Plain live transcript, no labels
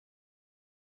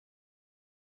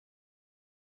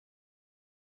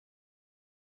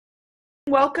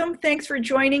welcome. Thanks for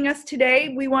joining us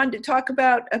today. We wanted to talk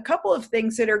about a couple of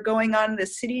things that are going on in the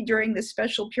city during this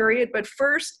special period. But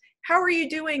first, how are you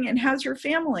doing and how's your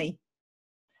family?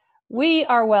 We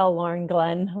are well, Lauren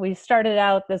Glenn. We started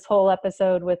out this whole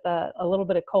episode with a little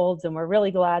bit of colds, and we're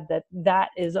really glad that that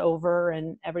is over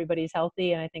and everybody's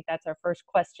healthy. And I think that's our first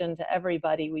question to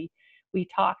everybody we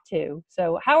talk to.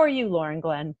 So how are you, Lauren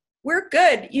Glenn? We're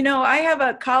good. You know, I have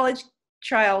a college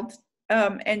child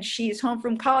and she's home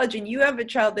from college, and you have a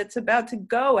child that's about to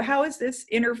go. How is this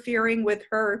interfering with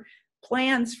her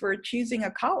plans for choosing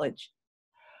a college?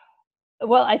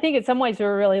 Well, I think in some ways we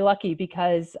were really lucky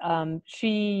because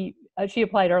she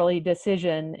applied early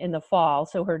decision in the fall,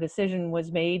 so her decision was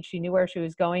made. She knew where she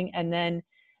was going, and then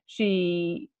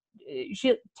she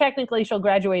she technically she'll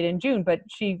graduate in June, but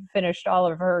she finished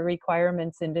all of her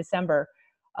requirements in December.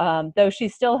 Though she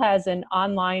still has an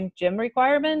online gym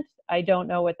requirement. I don't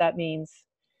know what that means.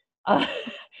 Uh,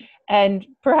 and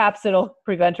perhaps it'll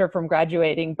prevent her from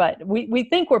graduating, but we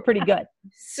think we're pretty good.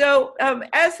 So,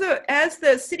 as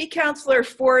the city councilor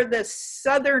for the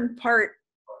southern part,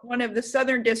 one of the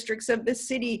southern districts of the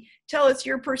city, tell us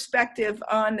your perspective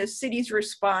on the city's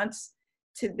response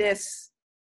to this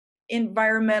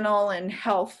environmental and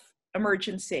health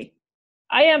emergency.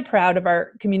 I am proud of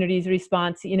our community's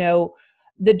response. You know,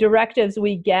 the directives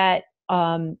we get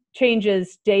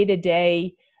changes day to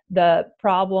day. The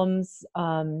problems,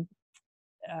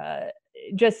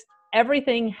 just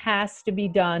everything has to be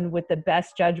done with the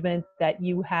best judgment that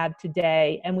you have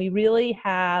today. And we really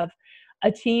have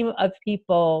a team of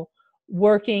people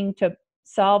working to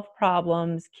solve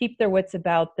problems, keep their wits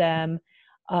about them,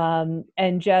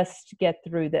 and just get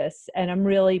through this. And I'm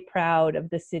really proud of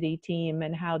the city team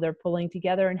and how they're pulling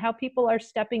together and how people are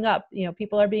stepping up. You know,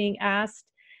 people are being asked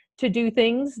to do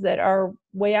things that are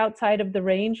way outside of the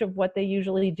range of what they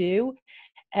usually do.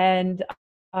 And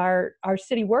our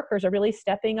city workers are really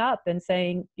stepping up and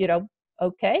saying, you know,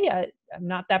 okay, I'm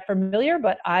not that familiar,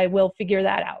 but I will figure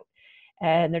that out.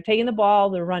 And they're taking the ball,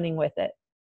 they're running with it.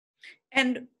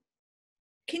 And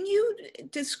can you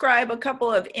describe a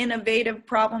couple of innovative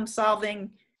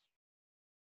problem-solving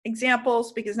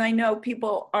examples? Because I know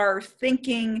people are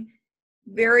thinking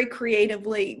very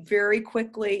creatively, very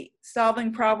quickly,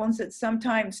 solving problems that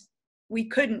sometimes we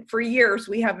couldn't for years.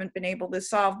 We haven't been able to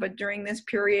solve, but during this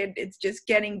period, it's just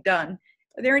getting done.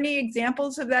 Are there any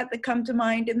examples of that that come to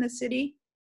mind in the city?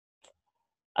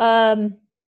 I'm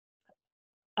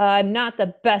not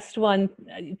the best one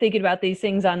thinking about these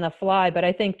things on the fly, but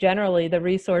I think generally the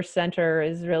resource center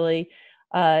is really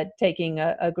taking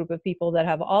a group of people that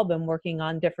have all been working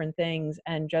on different things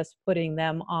and just putting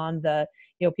them on the,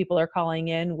 you know, people are calling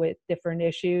in with different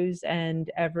issues, and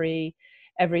every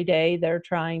day they're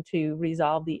trying to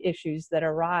resolve the issues that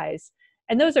arise.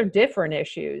 And those are different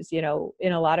issues, you know,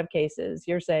 in a lot of cases.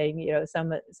 You're saying, you know,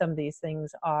 some of these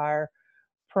things are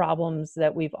problems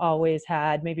that we've always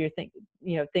had. Maybe you're thinking,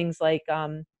 you know, things like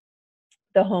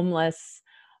the homeless,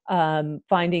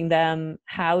 finding them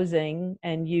housing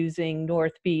and using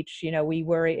North Beach. You know, we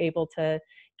were able to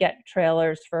get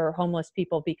trailers for homeless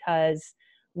people because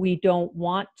we don't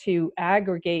want to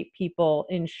aggregate people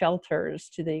in shelters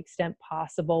to the extent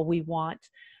possible. We want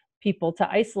people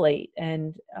to isolate,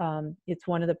 and it's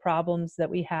one of the problems that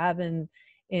we have in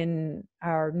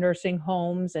our nursing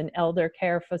homes and elder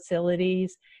care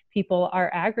facilities. People are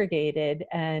aggregated,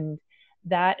 and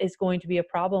that is going to be a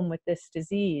problem with this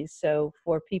disease. So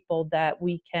for people that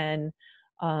we can,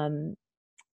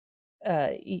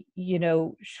 you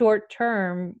know, short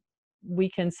term,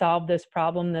 we can solve this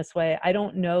problem this way. I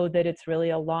don't know that it's really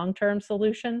a long-term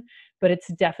solution, but it's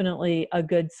definitely a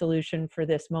good solution for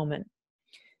this moment.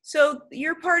 So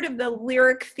you're part of the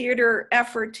Lyric Theater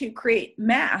effort to create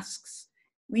masks.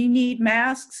 We need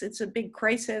masks. It's a big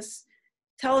crisis.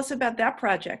 Tell us about that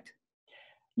project.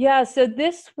 Yeah, so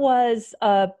this was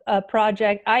a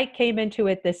project. I came into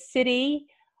it. The city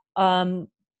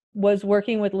was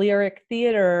working with Lyric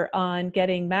Theater on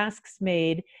getting masks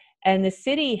made, and the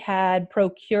city had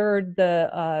procured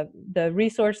the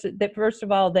resources. That first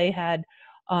of all, they had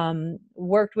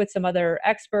worked with some other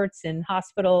experts in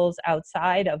hospitals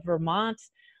outside of Vermont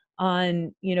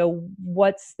on, you know,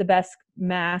 what's the best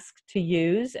mask to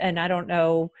use. And I don't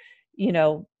know, you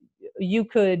know, you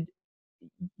could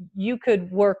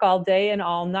work all day and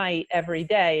all night every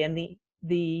day, and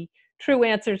the true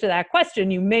answer to that question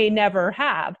you may never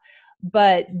have.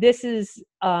 But this is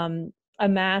a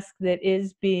mask that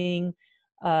is being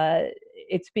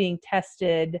it's being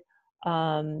tested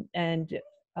and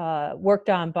worked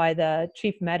on by the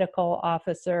chief medical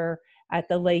officer at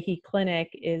the Leahy Clinic,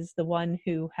 is the one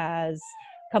who has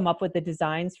come up with the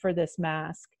designs for this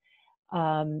mask.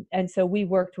 And so we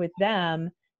worked with them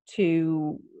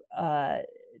to uh,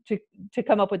 to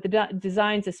come up with the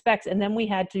designs, the specs, and then we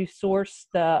had to source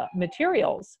the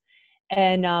materials.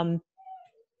 And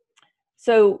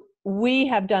so we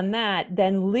have done that.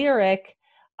 Then Lyric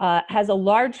has a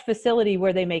large facility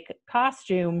where they make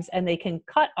costumes and they can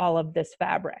cut all of this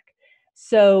fabric.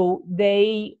 So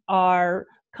they are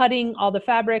cutting all the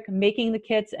fabric, making the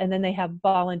kits, and then they have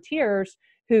volunteers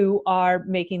who are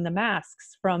making the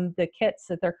masks from the kits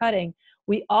that they're cutting.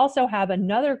 We also have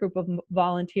another group of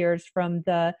volunteers from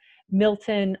the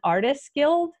Milton Artists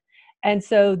Guild. And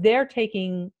so they're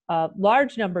taking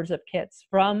large numbers of kits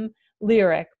from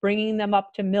Lyric, bringing them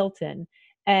up to Milton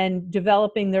and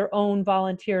developing their own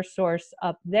volunteer source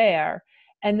up there.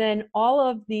 And then all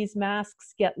of these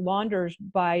masks get laundered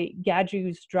by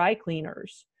Gadgew's dry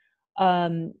cleaners,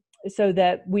 so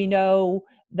that we know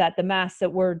that the masks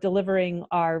that we're delivering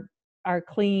are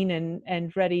clean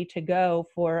and ready to go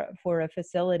for a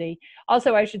facility.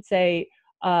 Also, I should say,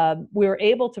 we were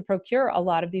able to procure a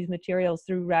lot of these materials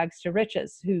through Rags to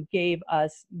Riches, who gave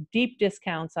us deep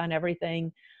discounts on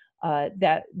everything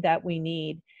that we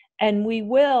need. And we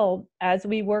will, as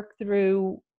we work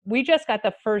through, we just got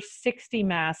the first 60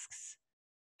 masks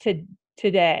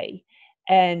today.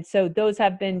 And so those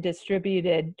have been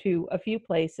distributed to a few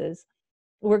places.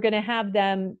 We're going to have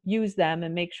them use them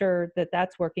and make sure that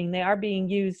that's working. They are being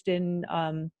used in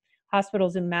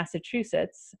hospitals in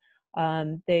Massachusetts.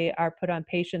 They are put on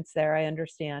patients there, I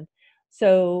understand.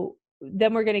 So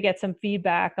then we're going to get some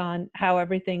feedback on how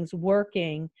everything's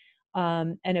working.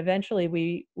 And eventually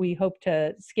we hope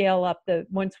to scale up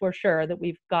once we're sure that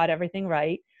we've got everything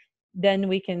right, then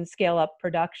we can scale up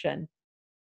production.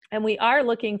 And we are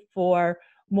looking for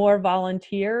more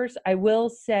volunteers. I will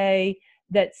say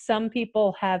that some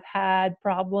people have had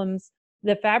problems.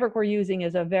 The fabric we're using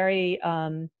is a very,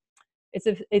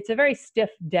 it's a very stiff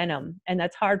denim, and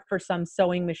that's hard for some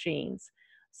sewing machines.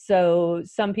 So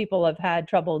some people have had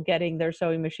trouble getting their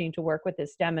sewing machine to work with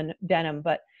this denim,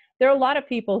 but there are a lot of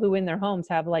people who in their homes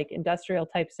have like industrial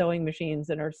type sewing machines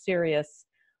and are serious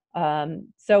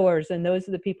sewers, and those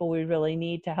are the people we really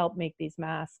need to help make these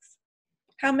masks.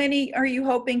 How many are you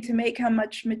hoping to make? How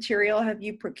much material have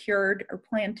you procured or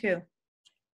plan to?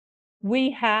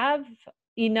 We have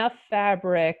enough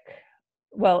fabric.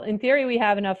 Well, in theory, we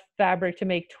have enough fabric to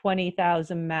make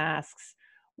 20,000 masks.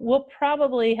 We'll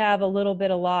probably have a little bit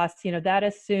of loss. That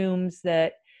assumes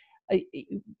that,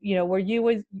 we're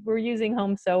using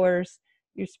home sewers.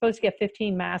 You're supposed to get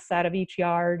 15 masks out of each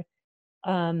yard.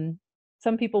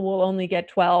 Some people will only get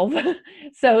 12.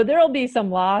 So there'll be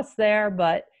some loss there,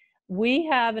 but we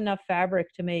have enough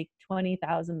fabric to make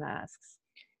 20,000 masks.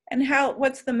 And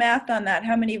what's the math on that?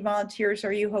 How many volunteers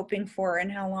are you hoping for, and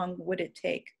how long would it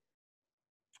take?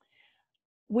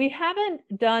 We haven't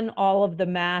done all of the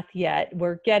math yet.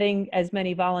 We're getting as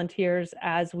many volunteers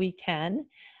as we can,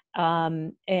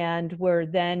 and we're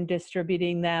then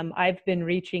distributing them. I've been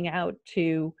reaching out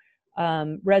to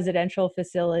residential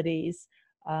facilities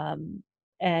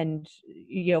and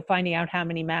finding out how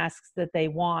many masks that they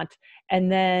want.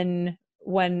 And then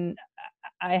when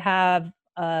I have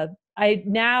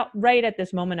right at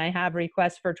this moment, I have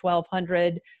requests for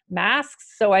 1,200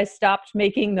 masks. So I stopped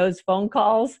making those phone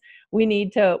calls. We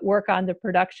need to work on the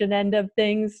production end of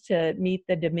things to meet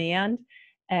the demand.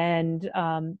 And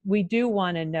we do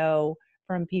want to know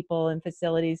from people in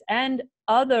facilities and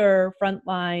other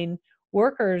frontline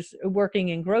workers working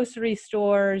in grocery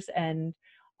stores and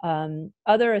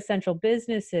other essential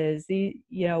businesses.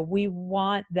 We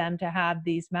want them to have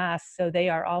these masks, so they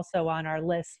are also on our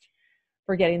list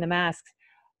for getting the masks.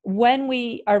 When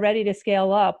we are ready to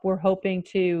scale up, we're hoping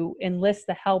to enlist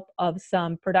the help of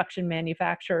some production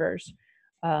manufacturers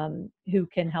who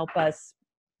can help us,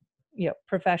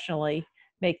 professionally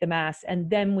make the masks, and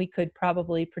then we could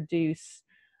probably produce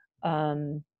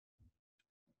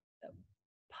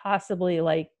possibly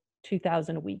like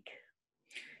 2,000 a week.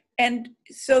 And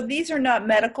so these are not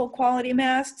medical quality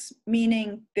masks,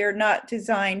 meaning they're not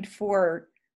designed for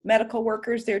medical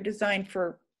workers, they're designed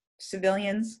for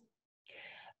civilians?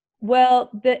 Well,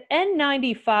 the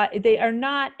N95, they are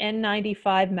not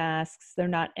N95 masks. They're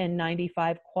not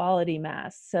N95 quality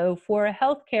masks. So for a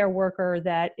healthcare worker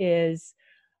that is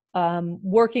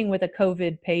working with a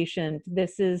COVID patient,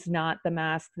 this is not the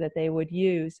mask that they would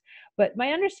use. But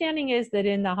my understanding is that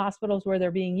in the hospitals where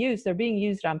they're being used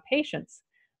on patients.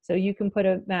 So you can put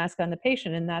a mask on the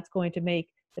patient, and that's going to make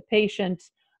the patient,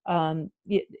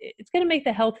 it's going to make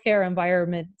the healthcare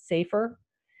environment safer.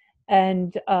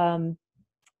 And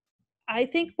I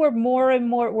think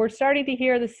we're starting to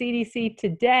hear the CDC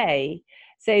today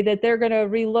say that they're going to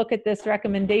relook at this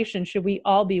recommendation. Should we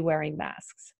all be wearing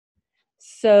masks?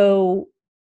 So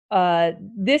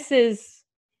this is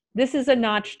a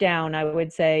notch down, I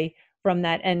would say, from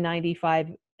that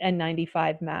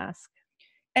N95 mask.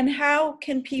 And how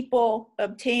can people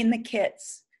obtain the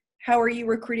kits? How are you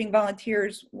recruiting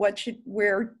volunteers?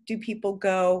 Where do people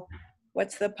go?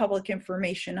 What's the public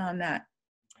information on that?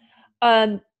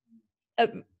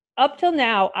 Up till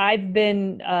now, I've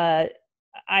been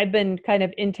kind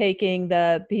of intaking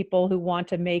the people who want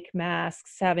to make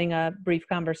masks, having a brief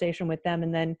conversation with them,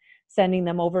 and then sending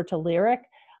them over to Lyric.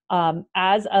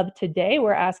 As of today,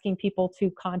 we're asking people to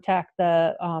contact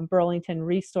the Burlington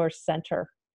Resource Center.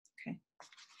 Okay.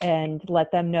 And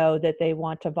let them know that they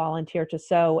want to volunteer to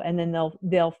sew, and then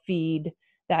they'll feed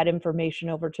that information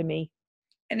over to me.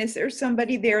 And is there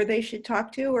somebody there they should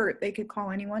talk to, or they could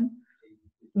call anyone?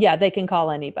 Yeah, they can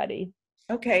call anybody.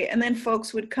 Okay, and then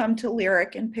folks would come to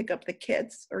Lyric and pick up the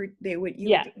kits, or you would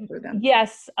deliver them?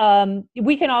 Yes,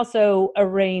 we can also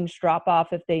arrange drop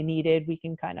off if they needed. We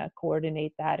can kind of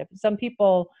coordinate that. If some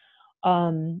people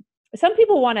want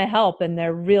to help and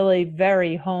they're really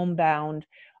very homebound,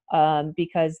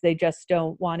 because they just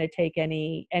don't want to take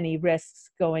any risks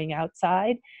going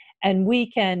outside, and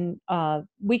we can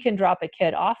drop a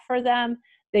kit off for them.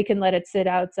 They can let it sit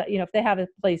outside, if they have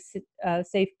a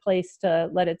safe place to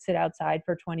let it sit outside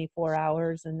for 24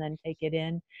 hours and then take it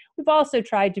in. We've also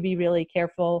tried to be really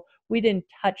careful. We didn't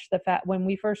touch when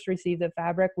we first received the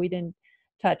fabric, we didn't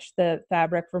touch the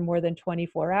fabric for more than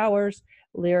 24 hours.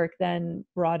 Lyric then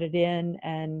brought it in,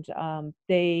 and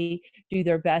they do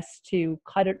their best to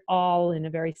cut it all in a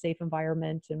very safe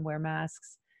environment and wear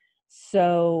masks.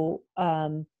 So,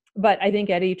 but I think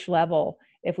at each level,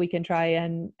 if we can try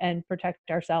and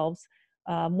protect ourselves,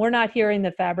 we're not hearing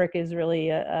the fabric is really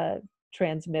a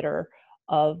transmitter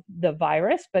of the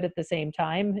virus, but at the same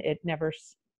time, it never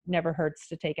hurts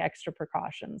to take extra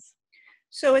precautions.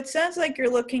 So it sounds like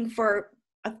you're looking for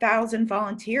 1,000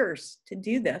 volunteers to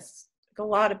do this. Like a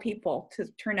lot of people to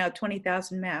turn out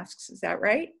 20,000 masks. Is that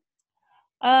right?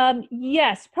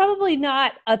 Yes, probably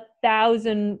not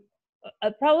 1,000.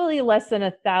 Probably less than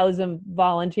 1,000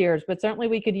 volunteers, but certainly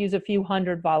we could use a few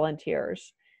hundred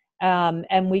volunteers.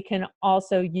 And we can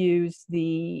also use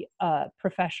the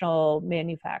professional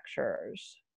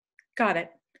manufacturers. Got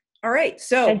it. All right.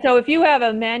 So if you have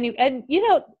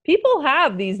people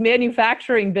have these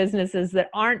manufacturing businesses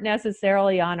that aren't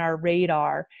necessarily on our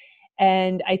radar.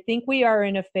 And I think we are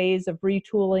in a phase of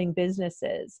retooling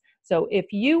businesses. So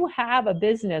if you have a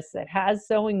business that has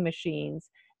sewing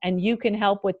machines and you can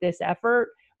help with this effort,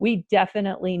 we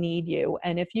definitely need you.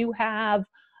 And if you have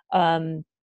an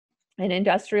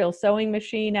industrial sewing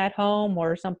machine at home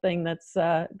or something that's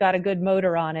got a good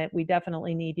motor on it, we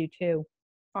definitely need you too.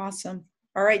 Awesome.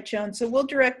 All right, Joan. So we'll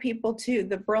direct people to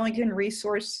the Burlington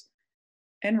Resources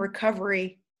and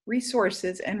Recovery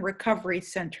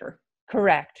Center.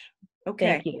 Correct. Okay.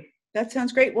 Thank you. That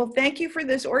sounds great. Well, thank you for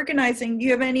this organizing. Do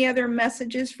you have any other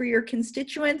messages for your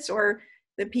constituents or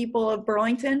the people of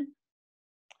Burlington?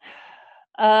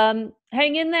 Hang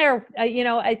in there.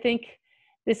 I think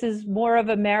this is more of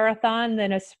a marathon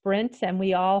than a sprint, and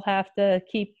we all have to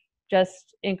keep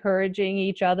just encouraging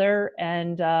each other.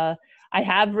 And I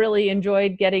have really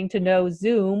enjoyed getting to know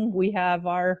Zoom. We have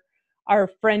our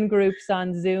friend groups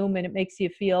on Zoom, and it makes you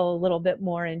feel a little bit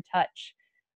more in touch.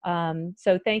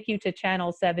 So thank you to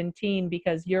Channel 17,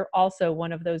 because you're also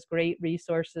one of those great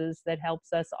resources that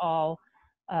helps us all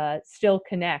still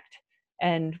connect.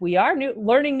 And we are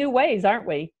learning new ways, aren't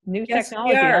we? New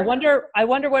technology. We are. I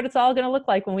wonder what it's all going to look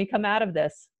like when we come out of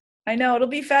this. I know, it'll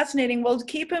be fascinating. Well,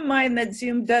 keep in mind that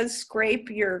Zoom does scrape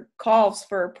your calls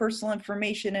for personal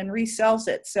information and resells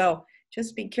it. So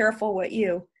just be careful what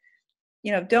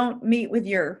don't meet with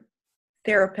your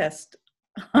therapist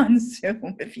on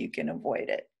Zoom if you can avoid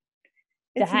it.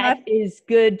 That is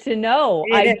good to know.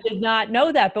 I did not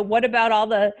know that. But what about all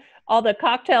the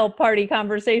cocktail party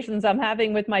conversations I'm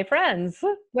having with my friends?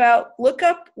 Well, look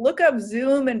up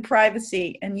Zoom and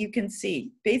privacy, and you can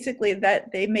see basically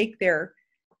that they make their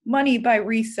money by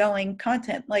reselling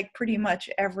content, like pretty much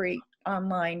every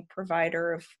online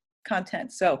provider of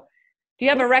content. So, do you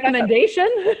have a recommendation?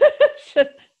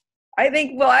 I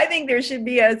think there should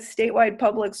be a statewide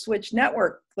public switch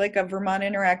network, like a Vermont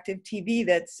Interactive TV,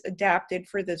 that's adapted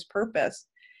for this purpose.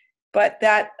 But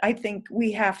that, I think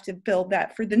we have to build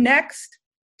that for the next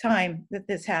time that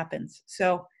this happens.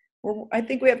 So I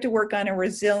think we have to work on a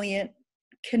resilient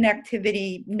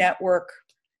connectivity network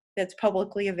that's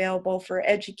publicly available for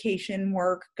education,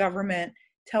 work, government,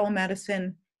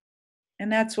 telemedicine.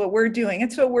 And that's what we're doing.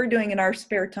 It's what we're doing in our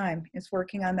spare time, is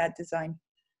working on that design.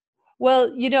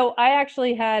 Well, I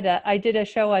actually I did a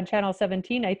show on Channel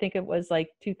 17, I think it was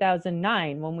like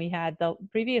 2009, when we had the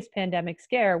previous pandemic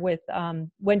scare with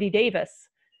Wendy Davis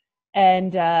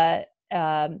and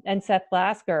Seth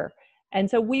Lasker. And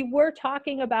so we were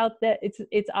talking about that.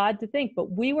 It's odd to think,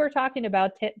 but we were talking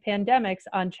about pandemics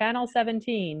on Channel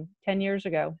 17 10 years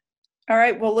ago. All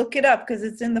right, well, look it up because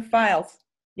it's in the files.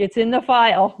 It's in the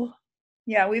file.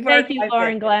 Yeah, we've Thank you, archived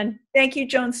Lauren it. Glenn. Thank you,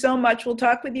 Joan, so much. We'll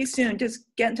talk with you soon. Just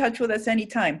get in touch with us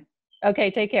anytime. Okay,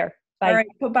 take care. Bye. All right,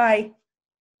 bye-bye.